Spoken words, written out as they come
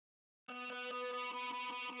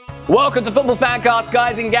Welcome to Football Fancast,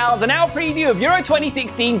 guys and gals, and our preview of Euro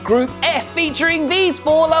 2016 Group F featuring these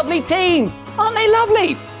four lovely teams. Aren't they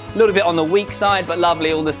lovely? A little bit on the weak side, but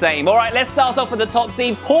lovely all the same. All right, let's start off with the top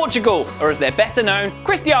seed, Portugal, or as they're better known,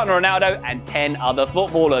 Cristiano Ronaldo and 10 other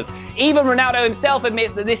footballers. Even Ronaldo himself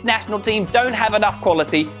admits that this national team don't have enough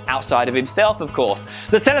quality outside of himself, of course.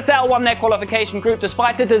 The Seleção won their qualification group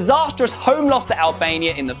despite a disastrous home loss to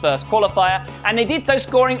Albania in the first qualifier, and they did so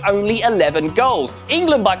scoring only 11 goals.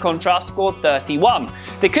 England, by contrast, scored 31.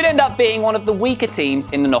 They could end up being one of the weaker teams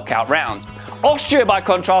in the knockout rounds. Austria, by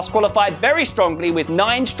contrast, qualified very strongly with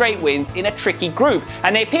 9 straight wins in a tricky group,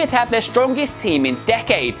 and they appear to have their strongest team in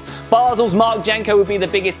decades. Basel's Mark Janko would be the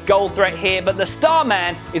biggest goal threat here, but the star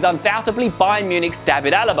man is undoubtedly Bayern Munich's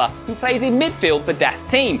David Alaba, who plays in midfield for Das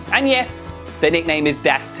Team. And yes, their nickname is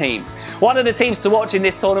Das Team. One of the teams to watch in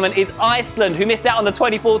this tournament is Iceland, who missed out on the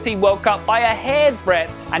 2014 World Cup by a hair's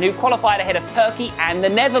breadth and who qualified ahead of Turkey and the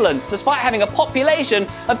Netherlands, despite having a population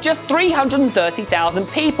of just 330,000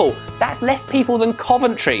 people. That's less people than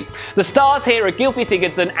Coventry. The stars here are Gylfi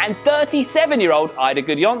Sigurdsson and 37-year-old Ida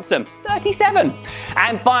Gudjonsson. 37.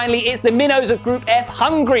 And finally, it's the minnows of Group F,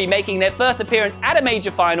 Hungary, making their first appearance at a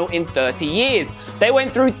major final in 30 years. They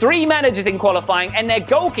went through 3 managers in qualifying, and their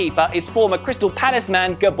goalkeeper is former Crystal Palace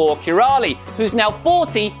man Gabor Kirali, who's now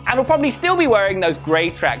 40 and will probably still be wearing those grey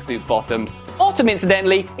tracksuit bottoms. Bottom,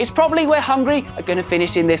 incidentally, is probably where Hungary are going to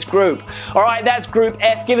finish in this group. Alright, that's Group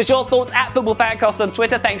F. Give us your thoughts at FootballFanCast on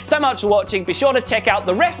Twitter. Thanks so much for watching. Be sure to check out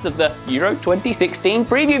the rest of the Euro 2016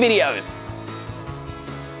 preview videos.